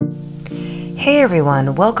Hey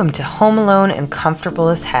everyone, welcome to Home Alone and Comfortable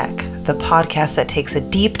as Heck, the podcast that takes a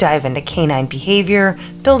deep dive into canine behavior,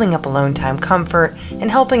 building up alone time comfort,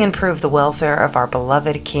 and helping improve the welfare of our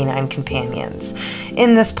beloved canine companions.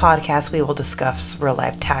 In this podcast, we will discuss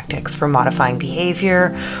real-life tactics for modifying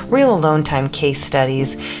behavior, real alone time case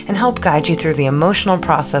studies, and help guide you through the emotional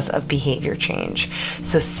process of behavior change.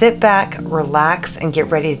 So sit back, relax, and get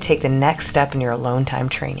ready to take the next step in your alone time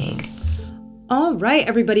training. All right,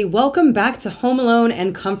 everybody, welcome back to Home Alone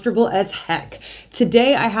and Comfortable as Heck.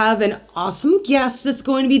 Today, I have an awesome guest that's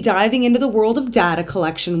going to be diving into the world of data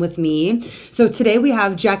collection with me. So today we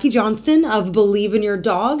have Jackie Johnston of Believe in Your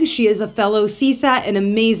Dog. She is a fellow CSAT, an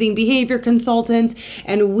amazing behavior consultant,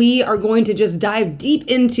 and we are going to just dive deep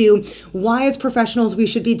into why as professionals we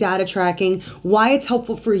should be data tracking, why it's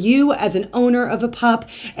helpful for you as an owner of a pup,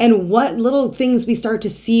 and what little things we start to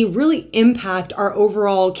see really impact our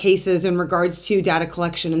overall cases in regards to data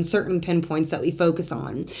collection and certain pinpoints that we focus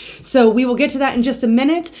on. So we will get to that in just a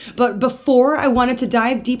minute, but before I wanted to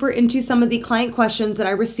dive deeper into some of the client questions that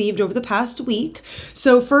I received over the past week.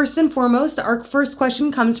 So first and foremost, our first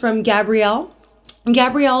question comes from Gabrielle.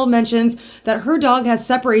 Gabrielle mentions that her dog has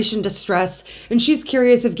separation distress and she's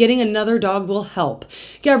curious if getting another dog will help.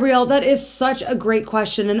 Gabrielle, that is such a great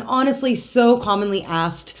question and honestly so commonly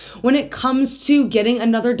asked. When it comes to getting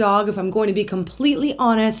another dog, if I'm going to be completely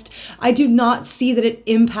honest, I do not see that it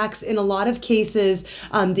impacts in a lot of cases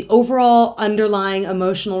the overall underlying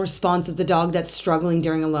emotional response of the dog that's struggling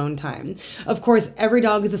during alone time. Of course, every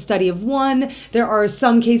dog is a study of one. There are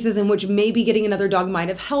some cases in which maybe getting another dog might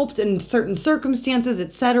have helped in certain circumstances,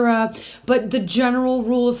 etc. But the general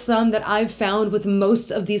rule of thumb that I've found with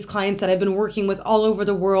most of these clients that I've been working with all over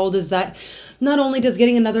the world is that not only does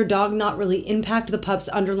getting another dog not really impact the pup's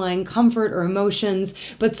underlying comfort or emotions,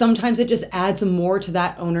 but sometimes it just adds more to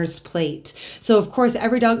that owner's plate. So of course,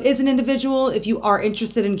 every dog is an individual. If you are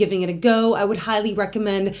interested in giving it a go, I would highly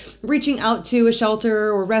recommend reaching out to a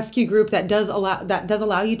shelter or rescue group that does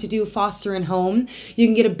allow you to do foster and home. You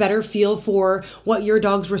can get a better feel for what your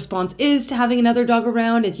dog's response is to having another dog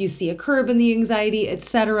around, if you see a curb in the anxiety,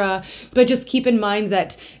 etc. But just keep in mind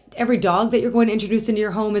that every dog that you're going to introduce into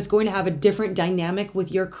your home is going to have a different dynamic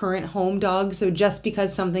with your current home dog. So just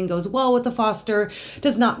because something goes well with the foster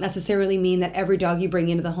does not necessarily mean that every dog you bring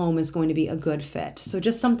into the home is going to be a good fit. So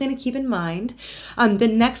just something to keep in mind. The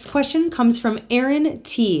next question comes from Erin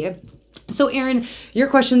T. So Erin, your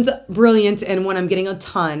question's brilliant and one I'm getting a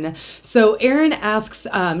ton. So Erin asks,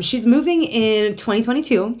 she's moving in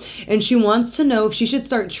 2022 and she wants to know if she should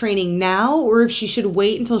start training now or if she should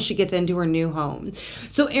wait until she gets into her new home.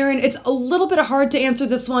 So Erin, it's a little bit hard to answer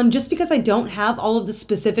this one just because I don't have all of the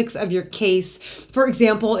specifics of your case. For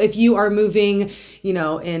example, if you are moving,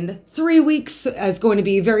 in 3 weeks, it's going to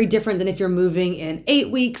be very different than if you're moving in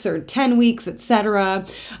 8 weeks or 10 weeks, etc.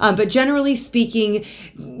 But generally speaking,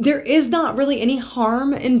 there is not really any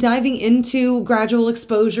harm in diving into gradual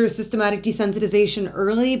exposure, systematic desensitization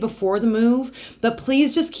early before the move. But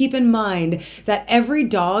please just keep in mind that every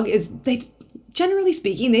dog generally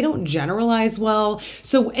speaking, they don't generalize well.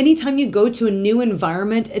 So anytime you go to a new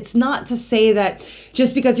environment, it's not to say that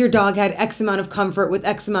just because your dog had X amount of comfort with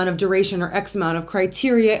X amount of duration or X amount of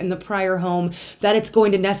criteria in the prior home, that it's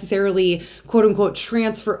going to necessarily, quote unquote,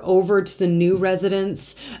 transfer over to the new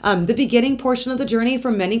residence. The beginning portion of the journey for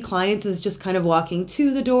many clients is just kind of walking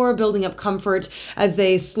to the door, building up comfort as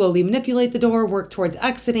they slowly manipulate the door, work towards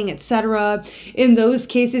exiting, etc. In those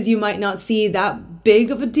cases, you might not see that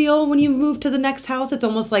big of a deal when you move to the next house. It's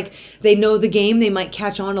almost like they know the game. They might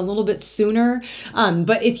catch on a little bit sooner.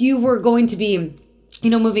 But if you were going to be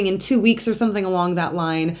moving in 2 weeks or something along that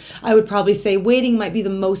line, I would probably say waiting might be the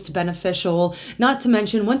most beneficial. Not to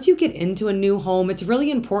mention, once you get into a new home, it's really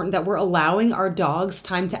important that we're allowing our dogs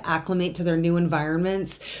time to acclimate to their new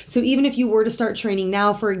environments. So even if you were to start training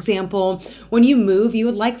now, for example, when you move, you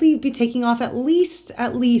would likely be taking off at least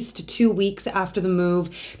 2 weeks after the move,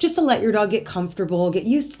 just to let your dog get comfortable, get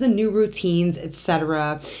used to the new routines,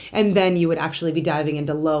 etc. And then you would actually be diving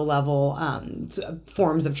into low-level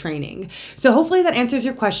forms of training. So hopefully that answers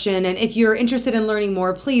your question. And if you're interested in learning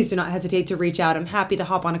more, please do not hesitate to reach out. I'm happy to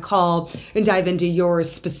hop on a call and dive into your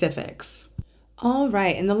specifics. All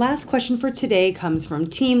right, and the last question for today comes from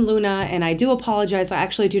Team Luna, and I do apologize, I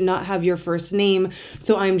actually do not have your first name,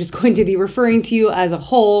 so I'm just going to be referring to you as a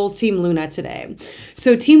whole, Team Luna, today.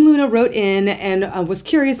 So Team Luna wrote in and was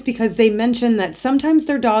curious because they mentioned that sometimes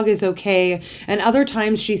their dog is okay, and other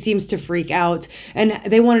times she seems to freak out, and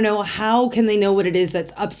they want to know how can they know what it is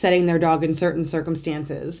that's upsetting their dog in certain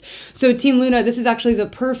circumstances. So Team Luna, this is actually the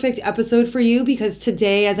perfect episode for you because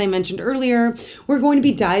today, as I mentioned earlier, we're going to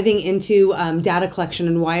be diving into data collection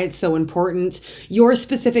and why it's so important. Your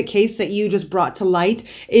specific case that you just brought to light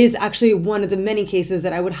is actually one of the many cases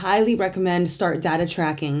that I would highly recommend start data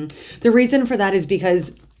tracking. The reason for that is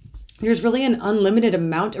because there's really an unlimited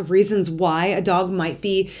amount of reasons why a dog might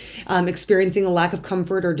be experiencing a lack of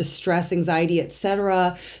comfort or distress, anxiety,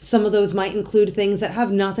 etc. Some of those might include things that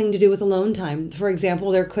have nothing to do with alone time. For example,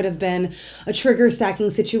 there could have been a trigger stacking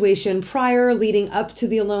situation prior leading up to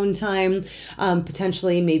the alone time.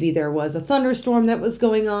 Potentially, maybe there was a thunderstorm that was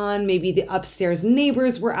going on. Maybe the upstairs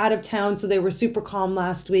neighbors were out of town, so they were super calm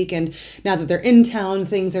last week. And now that they're in town,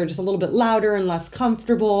 things are just a little bit louder and less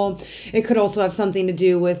comfortable. It could also have something to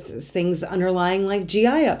do with things underlying like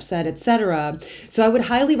GI upset, etc. So I would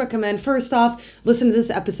highly recommend, first off, listen to this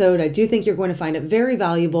episode. I do think you're going to find it very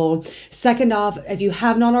valuable. Second off, if you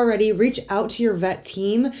have not already, reach out to your vet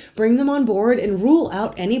team, bring them on board, and rule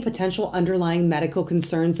out any potential underlying medical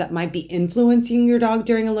concerns that might be influencing your dog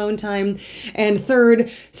during alone time. And third,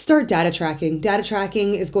 start data tracking. Data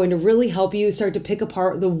tracking is going to really help you start to pick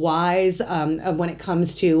apart the whys of when it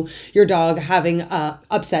comes to your dog having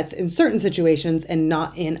upsets in certain situations and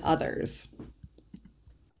not in others.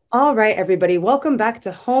 All right, everybody, welcome back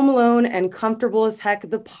to Home Alone and Comfortable as Heck,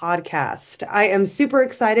 the podcast. I am super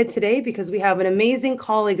excited today because we have an amazing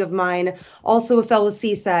colleague of mine, also a fellow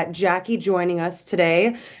CSAT, Jackie, joining us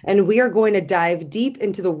today, and we are going to dive deep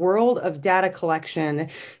into the world of data collection.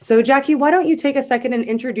 So Jackie, why don't you take a second and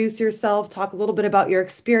introduce yourself, talk a little bit about your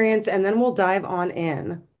experience, and then we'll dive on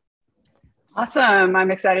in. Awesome.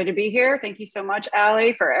 I'm excited to be here. Thank you so much,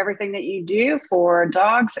 Allie, for everything that you do for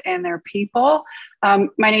dogs and their people. My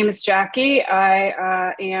name is Jackie.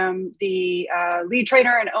 I am the lead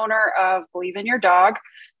trainer and owner of Believe in Your Dog.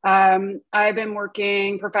 I've been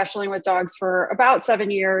working professionally with dogs for about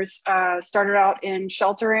 7 years, started out in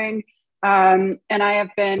sheltering, and I have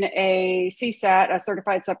been a CSAT, a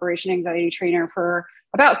certified separation anxiety trainer, for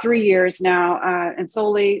about 3 years now, and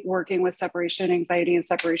solely working with separation anxiety and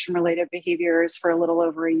separation related behaviors for a little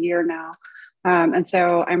over a year now. And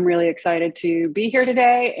so I'm really excited to be here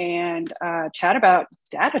today and chat about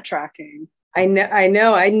data tracking. I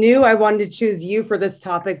know. I knew I wanted to choose you for this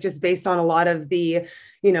topic just based on a lot of the,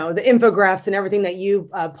 the infographics and everything that you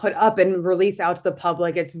put up and release out to the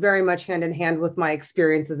public. It's very much hand in hand with my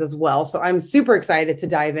experiences as well. So I'm super excited to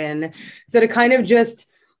dive in. So to kind of just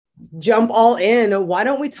jump all in, why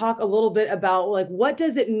don't we talk a little bit about what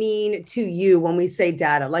does it mean to you when we say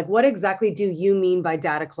data? What exactly do you mean by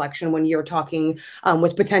data collection when you're talking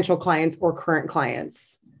with potential clients or current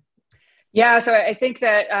clients? Yeah, so I think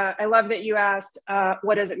that I love that you asked,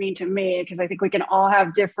 what does it mean to me? Because I think we can all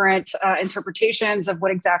have different interpretations of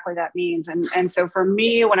what exactly that means. And so for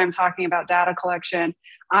me, when I'm talking about data collection,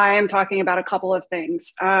 I am talking about a couple of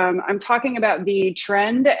things. I'm talking about the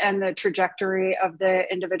trend and the trajectory of the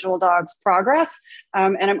individual dog's progress.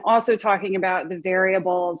 And I'm also talking about the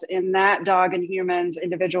variables in that dog and human's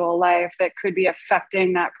individual life that could be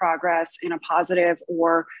affecting that progress in a positive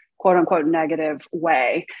or quote unquote negative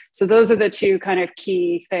way. So those are the two kind of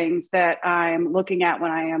key things that I'm looking at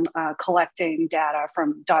when I am collecting data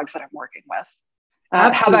from dogs that I'm working with.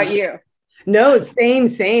 How about you? No, same.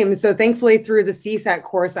 So thankfully through the CSAT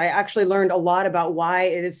course, I actually learned a lot about why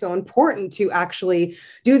it is so important to actually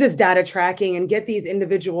do this data tracking and get these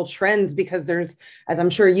individual trends, because there's, as I'm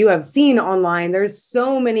sure you have seen online, there's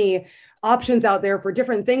so many options out there for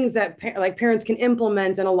different things that parents can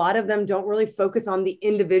implement, and a lot of them don't really focus on the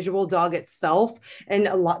individual dog itself, and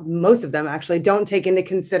most of them actually don't take into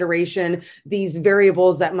consideration these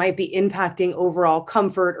variables that might be impacting overall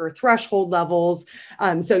comfort or threshold levels.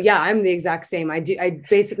 So yeah, I'm the exact same. I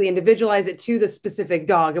basically individualize it to the specific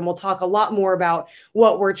dog, and we'll talk a lot more about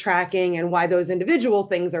what we're tracking and why those individual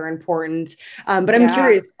things are important. But I'm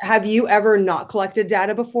curious, have you ever not collected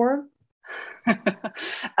data before?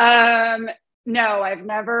 No, I've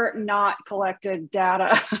never not collected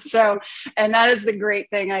data. So, and that is the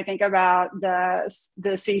great thing I think about the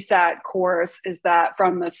CSAT course, is that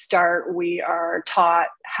from the start, we are taught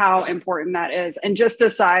how important that is. And just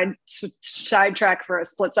to sidetrack for a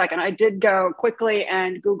split second, I did go quickly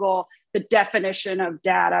and Google the definition of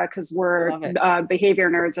data, because we're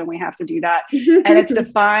behavior nerds and we have to do that. And it's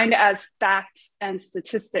defined as facts and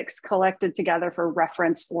statistics collected together for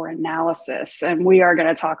reference or analysis. And we are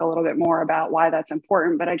going to talk a little bit more about why that's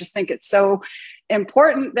important, but I just think it's so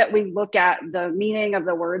important that we look at the meaning of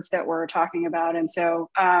the words that we're talking about. And so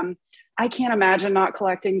I can't imagine not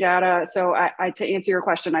collecting data. So to answer your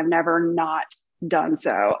question, I've never not done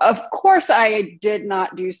so. Of course, I did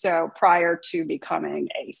not do so prior to becoming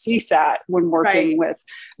a CSAT when working with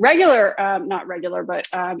regular, not regular, but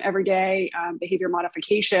everyday behavior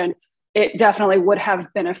modification. it definitely would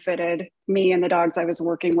have benefited me and the dogs I was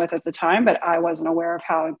working with at the time, but I wasn't aware of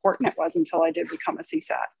how important it was until I did become a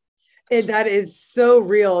CSAT. That is so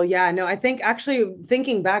real. Yeah, no, I think actually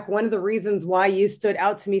thinking back, one of the reasons why you stood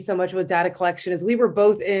out to me so much with data collection is we were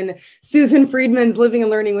both in Susan Friedman's Living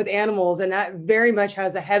and Learning with Animals. And that very much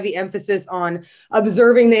has a heavy emphasis on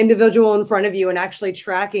observing the individual in front of you and actually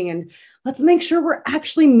tracking. And let's make sure we're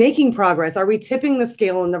actually making progress. Are we tipping the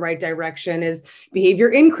scale in the right direction? Is behavior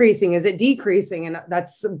increasing? Is it decreasing? And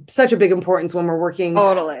that's such a big importance when we're working,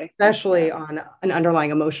 totally, especially on an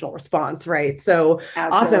underlying emotional response, right? So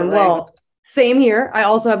absolutely. Awesome. Well, same here. I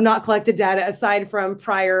also have not collected data aside from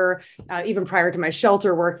even prior to my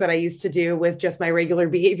shelter work that I used to do with just my regular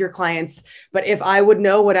behavior clients. But if I would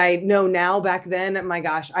know what I know now back then, my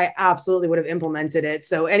gosh, I absolutely would have implemented it.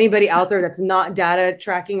 So anybody out there that's not data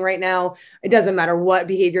tracking right now, it doesn't matter what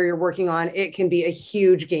behavior you're working on, it can be a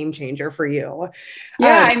huge game changer for you.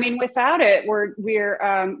 Yeah, I mean, without it,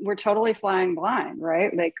 we're totally flying blind,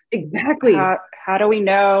 right? Like, exactly. How do we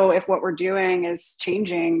know if what we're doing is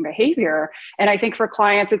changing behavior? And I think for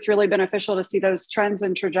clients, it's really beneficial to see those trends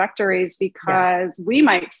and trajectories, because we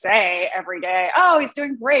might say every day, "Oh, he's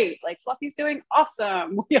doing great. Like Fluffy's doing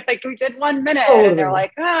awesome. Like we did 1 minute," and they're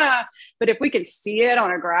like, "Ah." But if we can see it on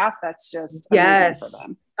a graph, that's just amazing for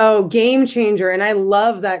them. Oh, game changer. And I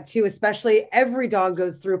love that too, especially every dog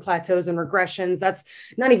goes through plateaus and regressions. That's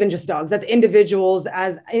not even just dogs, that's individuals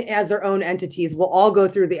as their own entities will all go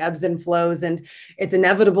through the ebbs and flows. And it's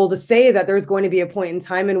inevitable to say that there's going to be a point in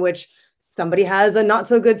time in which somebody has a not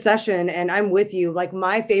so good session. And I'm with you. Like,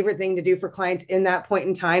 my favorite thing to do for clients in that point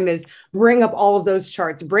in time is bring up all of those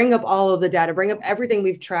charts, bring up all of the data, bring up everything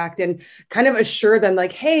we've tracked, and kind of assure them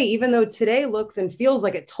like, hey, even though today looks and feels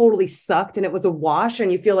like it totally sucked and it was a wash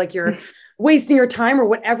and you feel like you're wasting your time or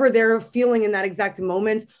whatever they're feeling in that exact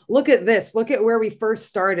moment, look at this. Look at where we first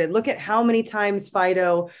started. Look at how many times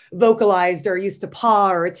Fido vocalized or used to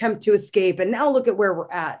paw or attempt to escape. And now look at where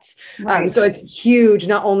we're at. Right. So it's huge,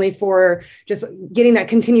 not only for just getting that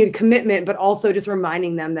continued commitment, but also just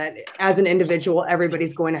reminding them that as an individual,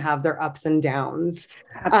 everybody's going to have their ups and downs.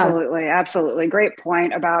 Absolutely. Absolutely. Great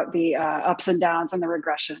point about the ups and downs and the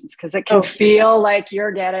regressions, because it can feel like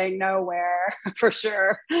you're getting nowhere for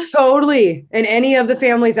sure. Totally. And any of the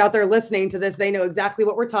families out there listening to this, they know exactly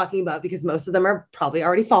what we're talking about, because most of them are probably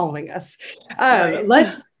already following us. Right.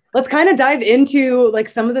 Let's kind of dive into like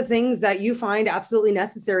some of the things that you find absolutely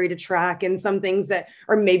necessary to track, and some things that,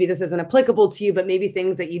 or maybe this isn't applicable to you, but maybe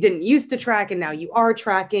things that you didn't used to track and now you are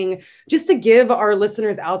tracking, just to give our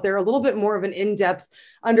listeners out there a little bit more of an in-depth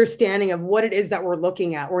understanding of what it is that we're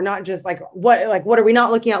looking at. We're not just what are we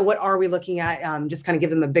not looking at? What are we looking at? Just kind of give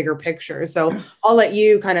them a bigger picture. So I'll let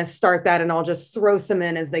you kind of start that, and I'll just throw some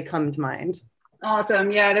in as they come to mind. Awesome.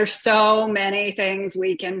 Yeah, there's so many things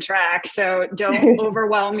we can track, so don't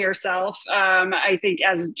overwhelm yourself. I think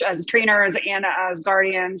as trainers and as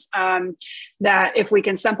guardians, that if we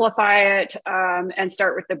can simplify it and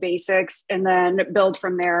start with the basics and then build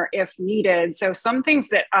from there if needed. So some things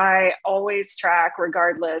that I always track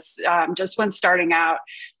regardless, just when starting out,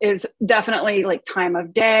 is definitely like time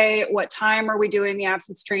of day. What time are we doing the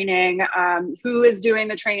absence training? Who is doing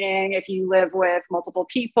the training? If you live with multiple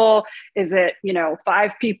people, is it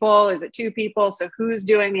 5 people? Is it 2 people? So who's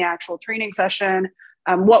doing the actual training session?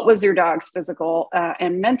 What was your dog's physical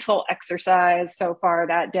and mental exercise so far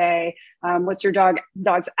that day? What's your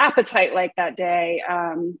dog's appetite like that day?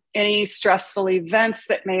 Any stressful events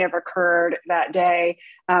that may have occurred that day?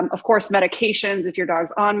 Of course, medications, if your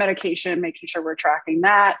dog's on medication, making sure we're tracking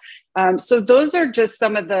that. So those are just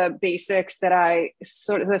some of the basics that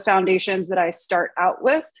the foundations that I start out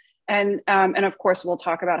with. And of course, we'll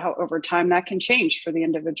talk about how over time that can change for the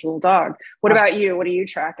individual dog. What about you? What are you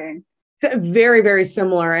tracking? Very, very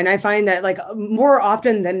similar. And I find that like more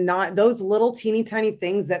often than not, those little teeny tiny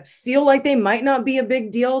things that feel like they might not be a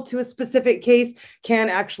big deal to a specific case can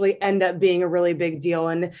actually end up being a really big deal.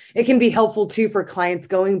 And it can be helpful too for clients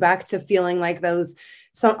going back to feeling like those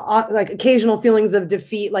some like occasional feelings of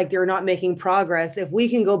defeat, like they're not making progress. If we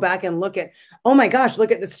can go back and look at, oh my gosh,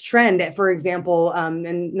 look at this trend, for example,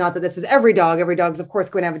 and not that this is every dog's of course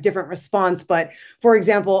going to have a different response, but for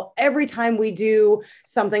example, every time we do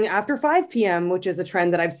something after 5 p.m., which is a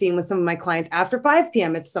trend that I've seen with some of my clients, after 5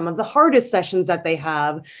 p.m., it's some of the hardest sessions that they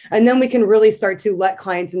have. And then we can really start to let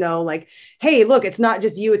clients know like, hey, look, it's not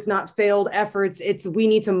just you, it's not failed efforts. We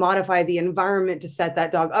need to modify the environment to set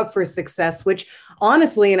that dog up for success, which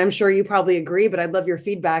honestly, and I'm sure you probably agree, but I'd love your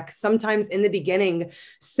feedback. Sometimes in the beginning,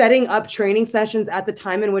 setting up training sessions at the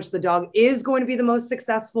time in which the dog is going to be the most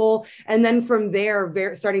successful. And then from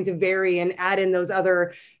there, starting to vary and add in those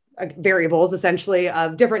other variables essentially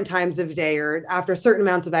of different times of day or after certain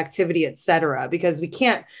amounts of activity, et cetera, because we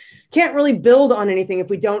can't really build on anything if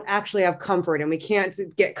we don't actually have comfort, and we can't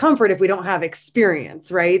get comfort if we don't have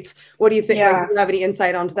experience, right? What do you think? Yeah. Like, do you have any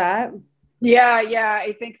insight onto that? Yeah.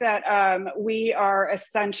 I think that we are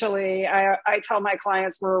essentially, I tell my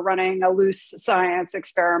clients we're running a loose science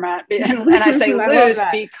experiment. And I say loose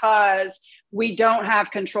because we don't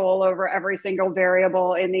have control over every single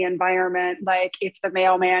variable in the environment. Like if the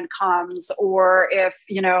mailman comes, or if,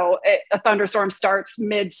 a thunderstorm starts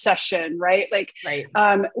mid-session, right? Like, right.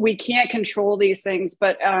 We can't control these things,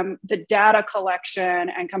 but the data collection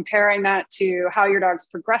and comparing that to how your dog's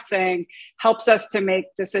progressing helps us to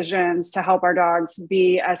make decisions to help our dogs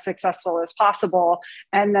be as successful as possible.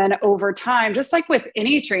 And then over time, just like with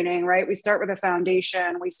any training, right? We start with a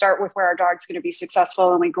foundation, we start with where our dog's going to be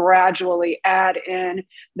successful, and we gradually add in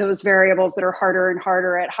those variables that are harder and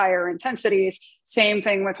harder at higher intensities. Same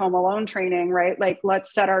thing with home alone training, right? Like,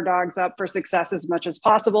 let's set our dogs up for success as much as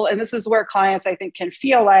possible. And this is where clients, I think, can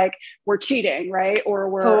feel like we're cheating, right? Or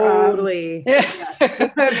we're totally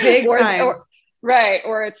big time. Right.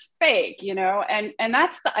 Or it's fake, and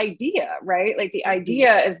that's the idea, right? Like the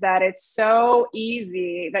idea is that it's so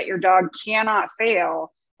easy that your dog cannot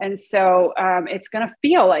fail. And so it's going to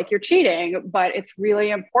feel like you're cheating, but it's really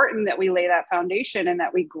important that we lay that foundation and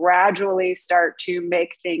that we gradually start to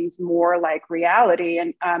make things more like reality.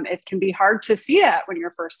 And it can be hard to see that when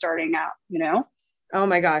you're first starting out, Oh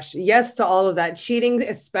my gosh. Yes to all of that. Cheating,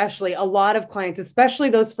 especially a lot of clients, especially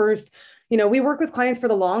those first, we work with clients for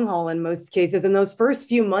the long haul in most cases. In those first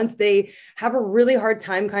few months, they have a really hard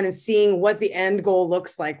time kind of seeing what the end goal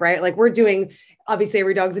looks like, right? Like we're doing, obviously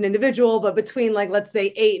every dog's an individual, but between like, let's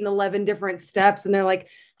say 8 and 11 different steps. And they're like,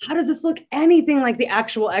 how does this look anything like the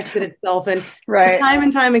actual exit itself? And right. Time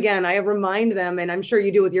and time again, I remind them, and I'm sure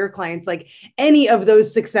you do with your clients, like any of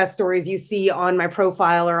those success stories you see on my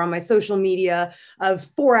profile or on my social media of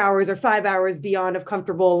 4 hours or 5 hours beyond of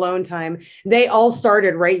comfortable alone time, they all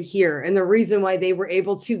started right here. And the reason why they were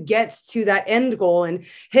able to get to that end goal and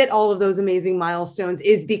hit all of those amazing milestones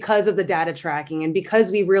is because of the data tracking, and because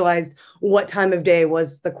we realized what time of day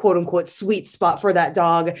was the quote unquote sweet spot for that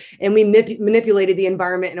dog. And we manipulated the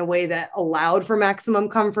environment in a way that allowed for maximum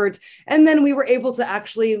comfort. And then we were able to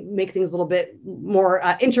actually make things a little bit more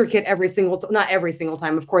intricate not every single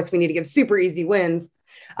time. Of course, we need to give super easy wins,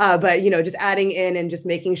 but just adding in and just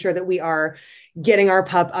making sure that we are getting our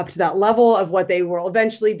pup up to that level of what they will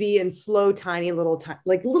eventually be in slow, tiny, little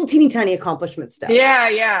teeny tiny accomplishment steps.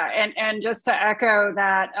 Yeah. And just to echo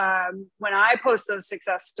that, when I post those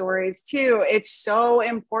success stories too, it's so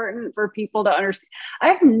important for people to understand.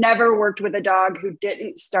 I've never worked with a dog who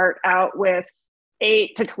didn't start out with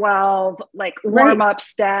 8 to 12, like warm up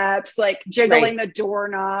steps, like jiggling the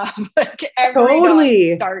doorknob, like every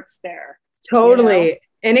dog starts there. Totally.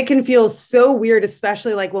 And it can feel so weird,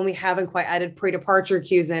 especially like when we haven't quite added pre-departure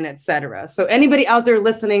cues in, et cetera. So anybody out there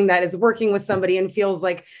listening that is working with somebody and feels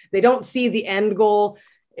like they don't see the end goal,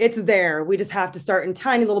 it's there. We just have to start in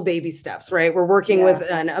tiny little baby steps, right? We're working with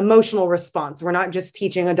an emotional response. We're not just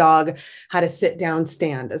teaching a dog how to sit down,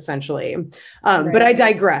 stand, essentially. But I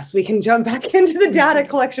digress. We can jump back into the data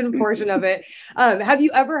collection portion of it. Have you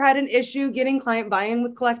ever had an issue getting client buy-in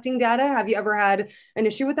with collecting data? Have you ever had an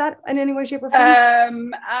issue with that in any way, shape, or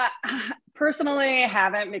form? Personally, I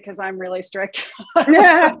haven't, because I'm really strict.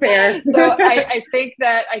 Yeah, fair. So I think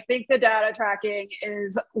the data tracking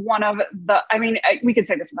is one of the, we could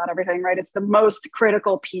say this about everything, right? It's the most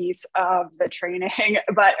critical piece of the training,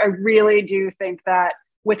 but I really do think that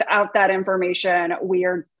without that information, we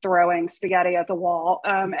are throwing spaghetti at the wall.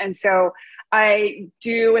 And so I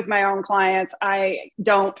do with my own clients, I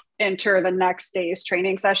don't enter the next day's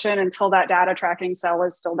training session until that data tracking cell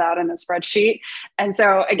is filled out in a spreadsheet. And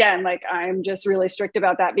so again, like I'm just really strict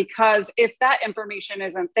about that, because if that information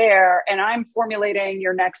isn't there and I'm formulating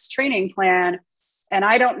your next training plan, and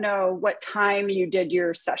I don't know what time you did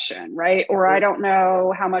your session, right? Or I don't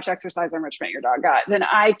know how much exercise enrichment your dog got, then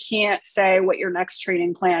I can't say what your next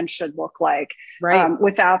training plan should look like, right,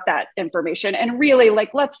 without that information. And really,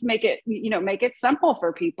 like, let's make it, make it simple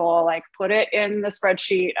for people. Like, put it in the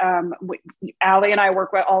spreadsheet. Allie and I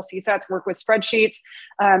all CSATs work with spreadsheets,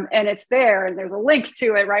 and it's there. And there's a link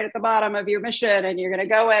to it right at the bottom of your mission. And you're going to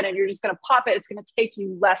go in and you're just going to pop it. It's going to take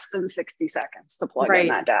you less than 60 seconds to plug in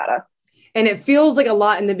that data. And it feels like a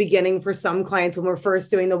lot in the beginning for some clients when we're first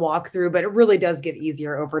doing the walkthrough, but it really does get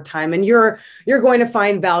easier over time. And you're going to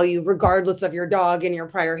find value regardless of your dog and your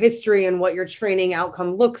prior history and what your training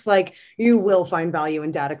outcome looks like. You will find value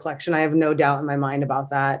in data collection. I have no doubt in my mind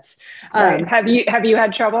about that. Right. Have you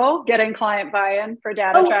had trouble getting client buy-in for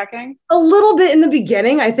data tracking? A little bit in the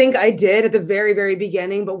beginning. I think I did at the very, very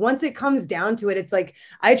beginning. But once it comes down to it, it's like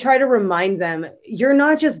I try to remind them, you're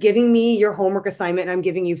not just giving me your homework assignment and I'm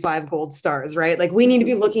giving you 5 gold stars, right? Like we need to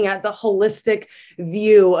be looking at the holistic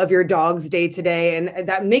view of your dog's day to day, and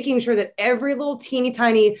that making sure that every little teeny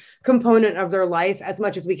tiny component of their life, as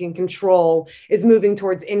much as we can control, is moving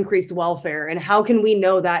towards increased welfare. And how can we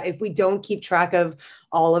know that if we don't keep track of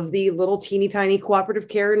all of the little teeny tiny cooperative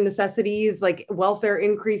care necessities, like welfare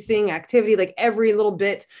increasing activity, like every little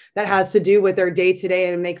bit that has to do with their day to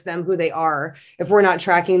day and makes them who they are. If we're not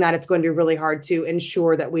tracking that, it's going to be really hard to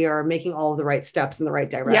ensure that we are making all of the right steps in the right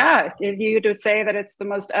direction. Yeah, if you would say that it's the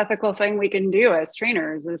most ethical thing we can do as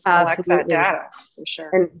trainers is collect that data, for sure.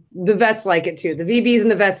 And the vets like it too. The VBs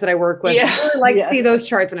and the vets that I work with really like to see those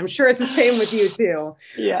charts, and I'm sure it's the same with you too.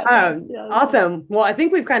 Yes. Awesome. Well, I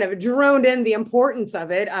think we've kind of droned in the importance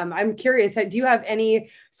of it. I'm curious, do you have any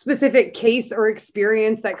specific case or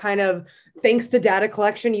experience that kind of, thanks to data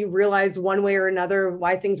collection, you realized one way or another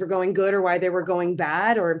why things were going good or why they were going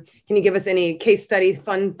bad? Or can you give us any case study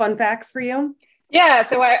fun facts for you? Yeah,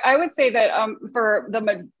 so I would say that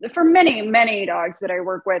for many dogs that I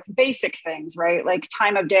work with, basic things, right? Like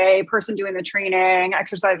time of day, person doing the training,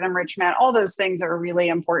 exercise enrichment, all those things are really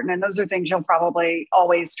important. And those are things you'll probably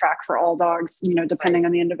always track for all dogs, depending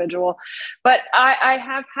on the individual. But I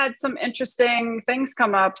have had some interesting things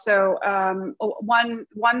come up. So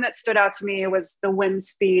one that stood out to me was the wind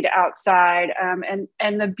speed outside.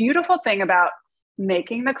 And the beautiful thing about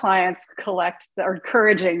making the clients collect or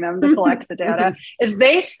encouraging them to collect the data is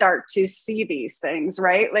they start to see these things,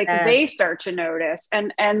 right? Like they start to notice.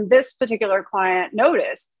 And this particular client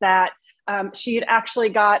noticed that she had actually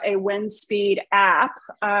got a wind speed app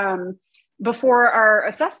before our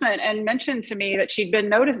assessment and mentioned to me that she'd been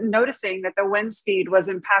noticing that the wind speed was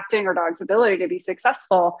impacting her dog's ability to be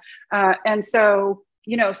successful. And so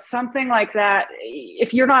something like that,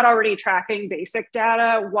 if you're not already tracking basic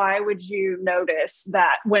data, why would you notice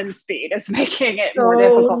that wind speed is making it more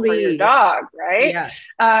difficult for your dog, right? Yes.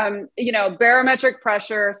 Barometric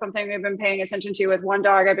pressure, something we've been paying attention to with one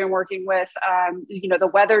dog I've been working with, the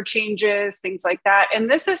weather changes, things like that. And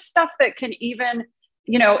this is stuff that can even,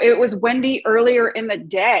 it was windy earlier in the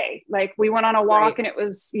day. Like we went on a walk and it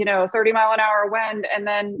was, 30-mile-an-hour wind, and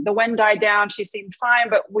then the wind died down. She seemed fine,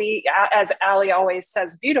 but we, as Allie always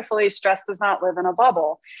says beautifully, stress does not live in a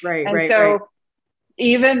bubble. Right. And so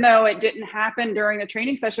even though it didn't happen during the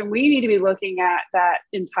training session, we need to be looking at that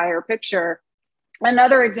entire picture.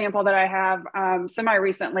 Another example that I have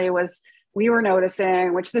semi-recently was we were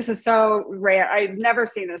noticing, which this is so rare, I'd never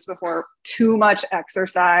seen this before, too much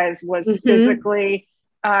exercise was physically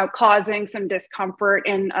causing some discomfort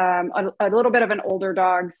in a little bit of an older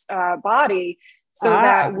dog's body. So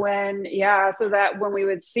that when we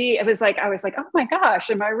would see, I was like, oh my gosh,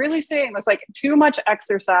 am I really saying this? Like too much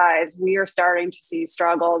exercise, we are starting to see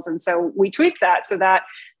struggles. And so we tweaked that so that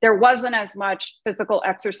there wasn't as much physical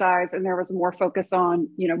exercise and there was more focus on,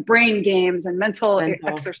 brain games and mental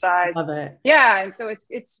exercise. Love it. Yeah. And so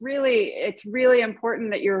it's really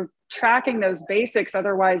important that you're tracking those basics.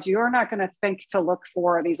 Otherwise you're not going to think to look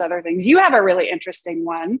for these other things. You have a really interesting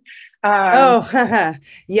one.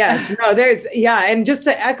 Yes, no, and just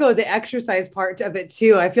to echo the exercise part of it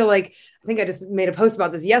too, I feel like, I think I just made a post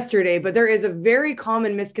about this yesterday, but there is a very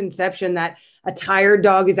common misconception that a tired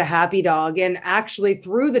dog is a happy dog. And actually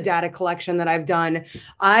through the data collection that I've done,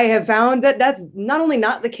 I have found that that's not only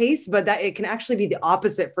not the case, but that it can actually be the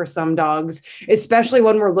opposite for some dogs, especially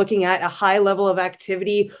when we're looking at a high level of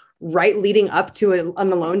activity right leading up to an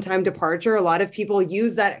alone time departure. A lot of people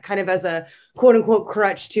use that kind of as a quote unquote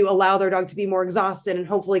crutch to allow their dog to be more exhausted and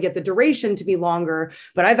hopefully get the duration to be longer.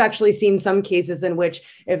 But I've actually seen some cases in which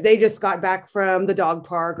if they just got back from the dog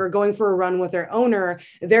park or going for a run with their owner,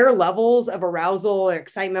 their levels of arousal or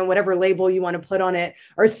excitement, whatever label you want to put on it,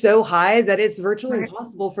 are so high that it's virtually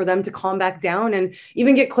impossible for them to calm back down and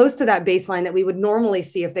even get close to that baseline that we would normally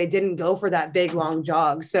see if they didn't go for that big long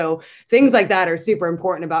jog. So things like that are super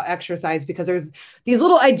important about exercise, because there's these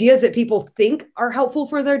little ideas that people think are helpful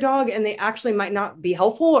for their dog and they actually might not be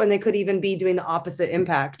helpful, and they could even be doing the opposite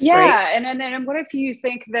impact. Yeah. Right? And then what if you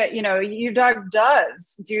think that, your dog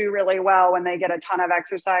does do really well when they get a ton of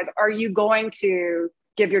exercise? Are you going to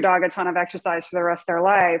give your dog a ton of exercise for the rest of their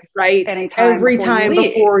life? Right. Anytime every time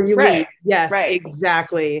before you leave. Yes, right.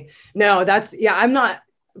 Exactly. No, I'm not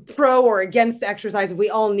pro or against exercise. We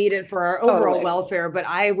all need it for our overall Totally. welfare, but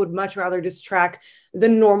I would much rather just track the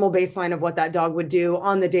normal baseline of what that dog would do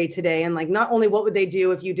on the day to day. And like, not only what would they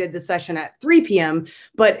do if you did the session at 3 p.m.,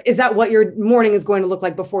 but is that what your morning is going to look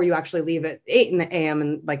like before you actually leave at 8 a.m.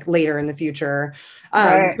 and like later in the future?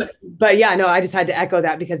 Right. But yeah, no, I just had to echo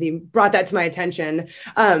that because he brought that to my attention.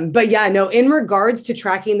 But yeah, no, in regards to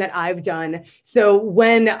tracking that I've done. So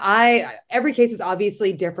every case is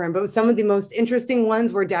obviously different, but some of the most interesting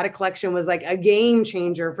ones where data collection was like a game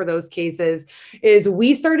changer for those cases is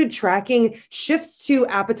we started tracking shifts to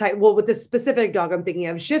appetite. Well, with the specific dog I'm thinking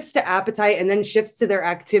of, shifts to appetite and then shifts to their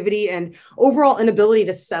activity and overall inability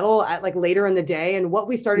to settle at like later in the day. And what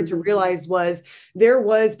we started to realize was there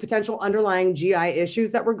was potential underlying GI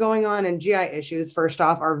issues that were going on. And GI issues, first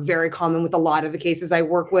off, are very common with a lot of the cases I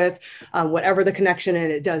work with, whatever the connection.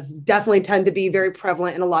 And it does definitely tend to be very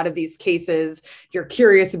prevalent in a lot of these cases. If you're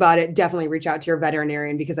curious about it, definitely reach out to your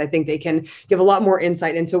veterinarian because I think they can give a lot more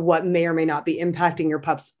insight into what may or may not be impacting your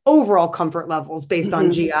pup's overall comfort levels based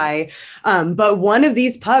on GI. But one of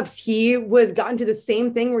these pups, he was gotten to the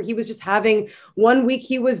same thing where he was just having 1 week,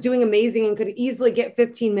 he was doing amazing and could easily get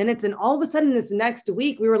 15 minutes. And all of a sudden this next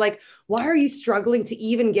week, we were like, why are you struggling to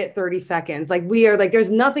even get 30 seconds? Like we are like, there's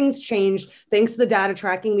nothing's changed. Thanks to the data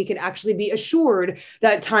tracking, we can actually be assured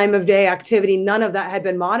that time of day activity, none of that had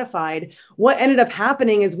been modified. What ended up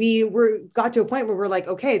happening is got to a point where we're like,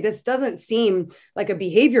 okay, this doesn't seem like a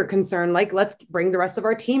behavior concern. Like, let's bring the rest of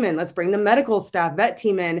our team in. Let's bring the medical staff, vet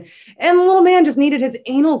team in. And the little man just needed his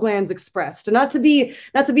anal glands expressed. Not to be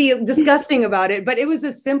disgusting about it, but it was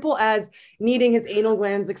as simple as needing his anal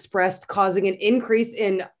glands expressed, causing an increase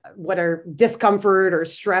in whatever discomfort or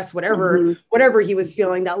stress, whatever he was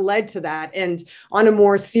feeling that led to that. And on a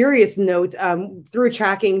more serious note, through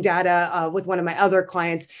tracking data with one of my other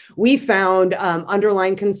clients, we found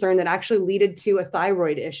underlying concern that actually led to a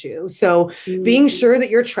thyroid issue. So being sure that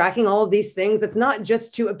you're tracking all of these things, it's not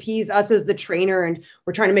just to appease us as the trainer and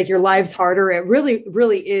we're trying to make your lives harder. It really,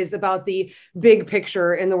 really is about the big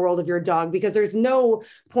picture in the world of your dog, because there's no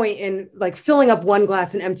point in like filling up one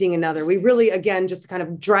glass and emptying another. We really, again, just to kind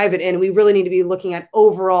of drive it in, we really need to be looking at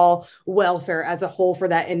overall welfare as a whole for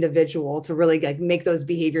that individual to really like make those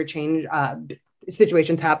behavior change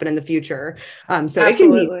situations happen in the future. So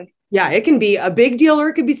Absolutely. it can be a big deal, or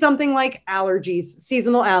it could be something like allergies,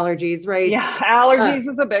 seasonal allergies, right? Yeah, allergies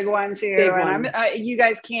is a big one too. You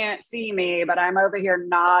guys can't see me, but I'm over here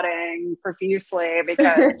nodding profusely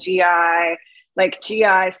because GI,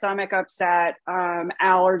 stomach upset,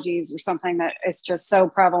 allergies are something that is just so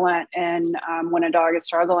prevalent. And when a dog is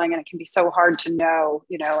struggling, and it can be so hard to know,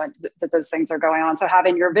 that those things are going on. So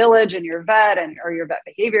having your village and your vet or your vet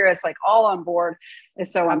behaviorist like all on board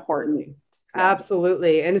is so important.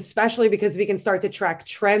 Absolutely. And especially because we can start to track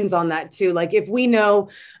trends on that too. Like if we know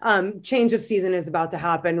change of season is about to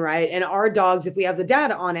happen, right? And our dogs, if we have the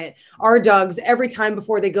data on it, our dogs, every time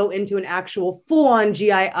before they go into an actual full-on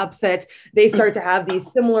GI upset, they start to have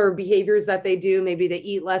these similar behaviors that they do. Maybe they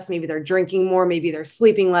eat less, maybe they're drinking more, maybe they're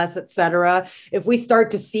sleeping less, etc. If we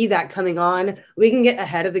start to see that coming on, we can get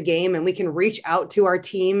ahead of the game and we can reach out to our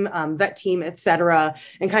team, vet team, etc.,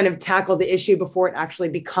 and kind of tackle the issue before it actually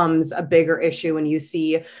becomes a bigger issue when you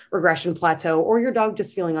see regression plateau or your dog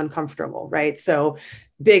just feeling uncomfortable, right? So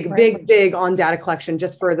big on data collection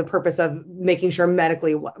just for the purpose of making sure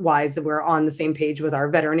medically wise that we're on the same page with our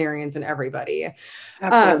veterinarians and everybody.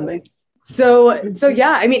 Absolutely. So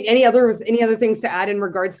yeah, I mean, any other things to add in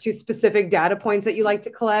regards to specific data points that you like to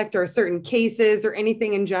collect or certain cases or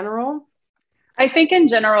anything in general? I think in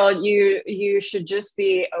general, you should just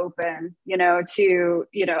be open, to,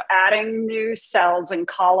 adding new cells and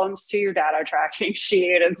columns to your data tracking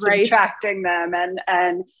sheet and subtracting them.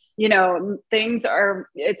 And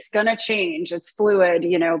it's going to change. It's fluid,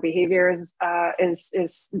 behavior is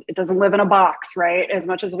it doesn't live in a box, right? As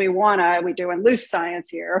much as we we're doing loose science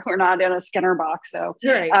here. We're not in a Skinner box. So,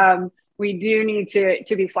 we do need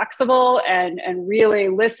to be flexible and really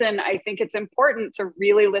listen. I think it's important to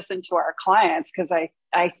really listen to our clients because I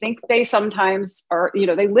think they sometimes are,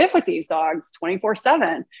 they live with these dogs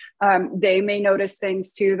 24/7. They may notice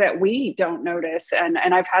things too that we don't notice. And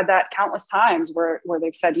I've had that countless times where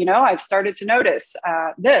they've said, I've started to notice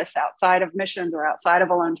this outside of missions or outside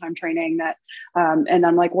of alone time training that, and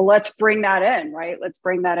I'm like, well, let's bring that in, right? Let's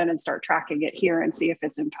bring that in and start tracking it here and see if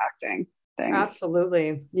it's impacting things.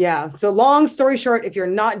 Absolutely. Yeah. So long story short, if you're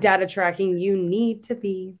not data tracking, you need to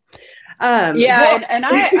be. And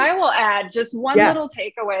I will add just one little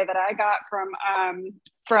takeaway that I got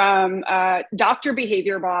from Dr.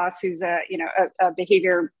 Behavior Boss, who's a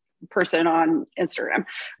behavior person on Instagram.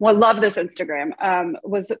 Well, love this Instagram.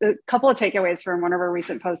 Was a couple of takeaways from one of our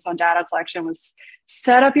recent posts on data collection was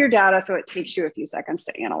set up your data so it takes you a few seconds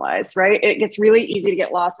to analyze, right? It gets really easy to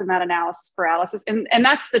get lost in that analysis paralysis. And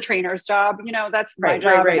that's the trainer's job. That's my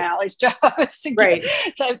job and Allie's job is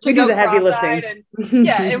to go the heavy cross-eyed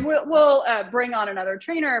and we'll bring on another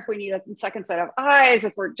trainer if we need a second set of eyes,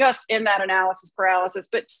 if we're just in that analysis paralysis,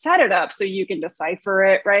 but set it up so you can decipher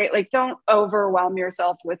it, right? Like don't overwhelm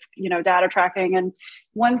yourself with, data tracking. And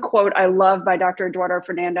one quote I love by Dr. Eduardo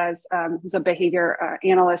Fernandez, who's a behavior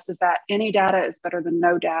analyst, is that any data is better than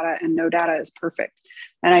no data and no data is perfect.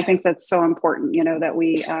 And I think that's so important, that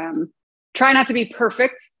we try not to be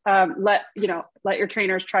perfect. Let your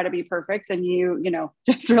trainers try to be perfect and you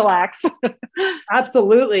just relax.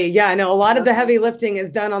 Absolutely. Yeah, no, a lot of the heavy lifting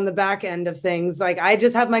is done on the back end of things. Like I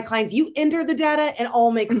just have my clients, you enter the data and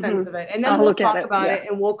I'll make sense of it. And then we'll talk about it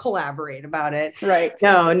and we'll collaborate about it. Right.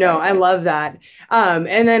 No, I love that.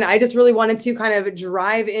 And then I just really wanted to kind of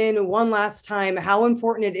drive in one last time how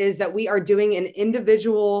important it is that we are doing an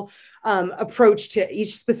individual approach to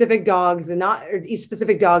each specific dog. Not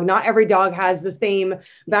every dog has the same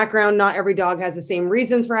background. Not every dog has the same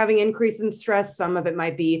reasons for having increase in stress. Some of it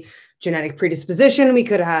might be genetic predisposition. We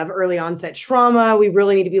could have early onset trauma. We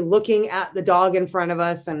really need to be looking at the dog in front of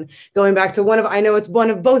us. And going back to I know it's one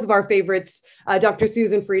of both of our favorites, Dr.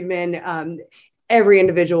 Susan Friedman, every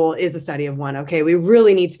individual is a study of one. Okay. We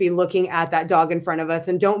really need to be looking at that dog in front of us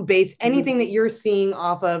and don't base anything that you're seeing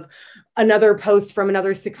off of another post from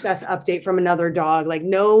another success update from another dog. Like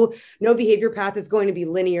no behavior path is going to be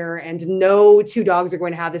linear and no two dogs are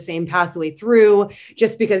going to have the same pathway through.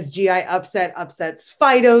 Just because GI upsets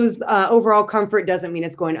Fido's overall comfort doesn't mean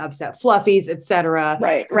it's going to upset Fluffy's, etc.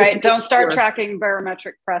 Right. Don't start tracking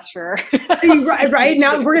barometric pressure. right.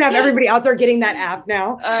 Now we're going to have everybody out there getting that app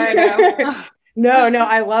now. I know. No,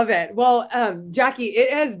 I love it. Well, Jackie,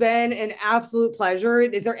 it has been an absolute pleasure.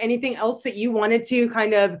 Is there anything else that you wanted to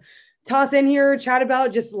kind of toss in here, chat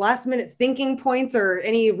about, just last minute thinking points or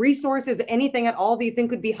any resources, anything at all that you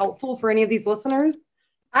think would be helpful for any of these listeners?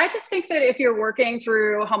 I just think that if you're working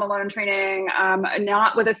through home alone training,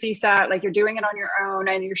 not with a CSAT, like you're doing it on your own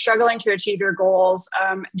and you're struggling to achieve your goals,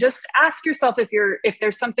 just ask yourself if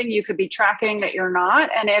there's something you could be tracking that you're not.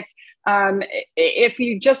 And if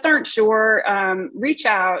you just aren't sure, reach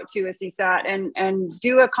out to a CSAT and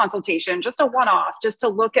do a consultation, just a one-off, just to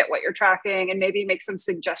look at what you're tracking and maybe make some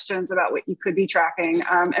suggestions about what you could be tracking,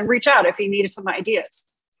 and reach out if you need some ideas.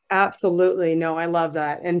 Absolutely. No, I love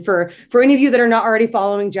that. And for any of you that are not already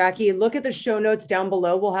following Jackie, look at the show notes down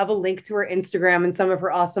below. We'll have a link to her Instagram and some of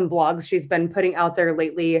her awesome blogs she's been putting out there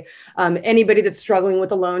lately. Anybody that's struggling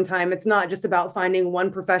with alone time, it's not just about finding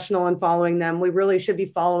one professional and following them. We really should be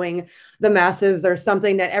following the masses. There's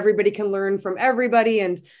something that everybody can learn from everybody.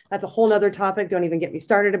 And that's a whole nother topic. Don't even get me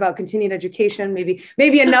started about continued education.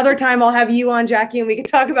 Maybe another time I'll have you on, Jackie, and we can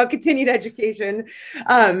talk about continued education.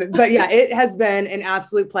 But yeah, it has been an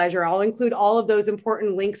absolute pleasure. I'll include all of those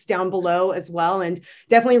important links down below as well. And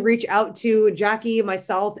definitely reach out to Jackie,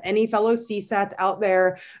 myself, any fellow CSATs out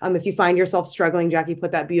there. If you find yourself struggling, Jackie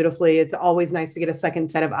put that beautifully. It's always nice to get a second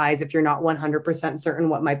set of eyes if you're not 100% certain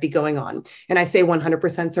what might be going on. And I say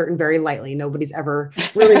 100% certain very lightly. Nobody's ever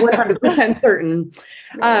really 100% certain.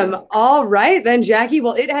 All right, then, Jackie.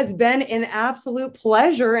 Well, it has been an absolute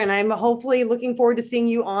pleasure. And I'm hopefully looking forward to seeing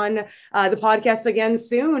you on the podcast again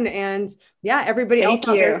soon. And yeah, everybody else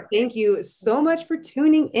out there, thank you so much for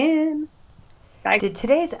tuning in. Did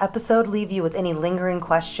today's episode leave you with any lingering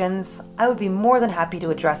questions? I would be more than happy to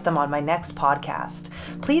address them on my next podcast.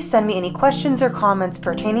 Please send me any questions or comments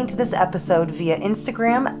pertaining to this episode via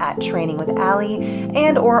Instagram at Training with Allie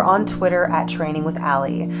and or on Twitter at Training with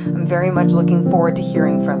Allie. I'm very much looking forward to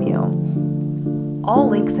hearing from you. All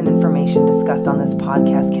links and information discussed on this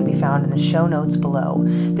podcast can be found in the show notes below.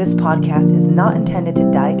 This podcast is not intended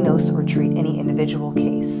to diagnose or treat any individual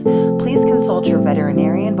case. Please consult your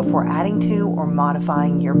veterinarian before adding to or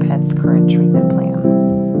modifying your pet's current treatment plan.